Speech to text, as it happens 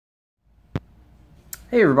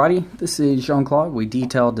Hey everybody, this is Jean-Claude with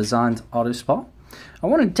Detail Designs Auto Spa. I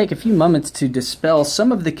wanted to take a few moments to dispel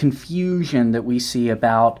some of the confusion that we see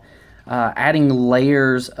about adding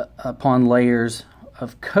layers upon layers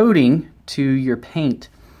of coating to your paint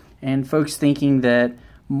and folks thinking that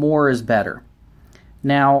more is better.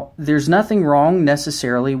 Now, there's nothing wrong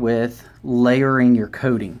necessarily with layering your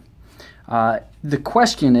coating. The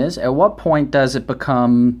question is, at what point does it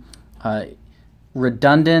become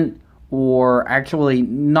redundant or actually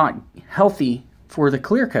not healthy for the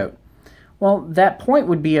clear coat? Well, that point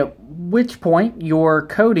would be at which point your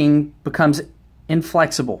coating becomes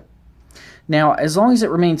inflexible. Now, as long as it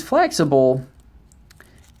remains flexible,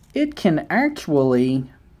 it can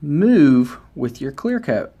actually move with your clear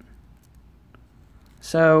coat.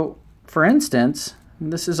 So, for instance,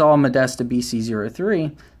 this is all Modesta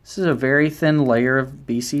BC03. This is a very thin layer of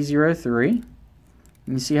BC03.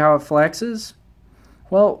 You see how it flexes?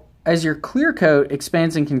 Well, as your clear coat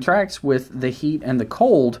expands and contracts with the heat and the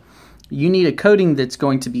cold, you need a coating that's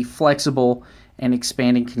going to be flexible and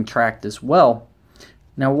expand and contract as well.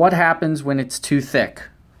 Now, what happens when it's too thick?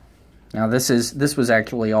 Now, this was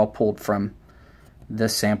actually all pulled from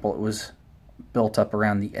this sample. It was built up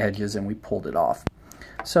around the edges and we pulled it off.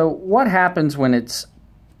 So what happens when it's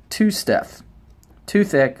too stiff, too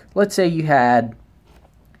thick? Let's say you had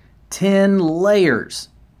 10 layers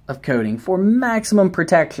of coating for maximum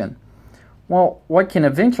protection. Well, what can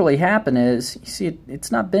eventually happen is, you see,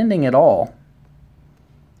 it's not bending at all.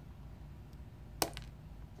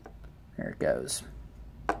 There it goes.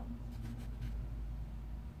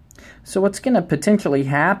 So what's going to potentially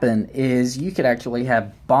happen is you could actually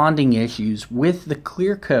have bonding issues with the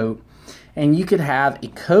clear coat, and you could have a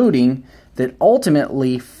coating that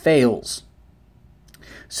ultimately fails.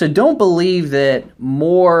 So don't believe that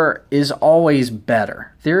more is always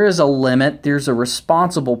better. There is a limit, there's a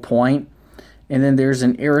responsible point, and then there's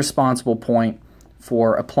an irresponsible point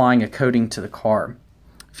for applying a coating to the car.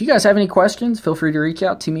 If you guys have any questions, feel free to reach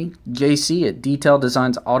out to me, JC at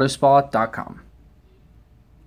DetailDesignsAutoSpa.com.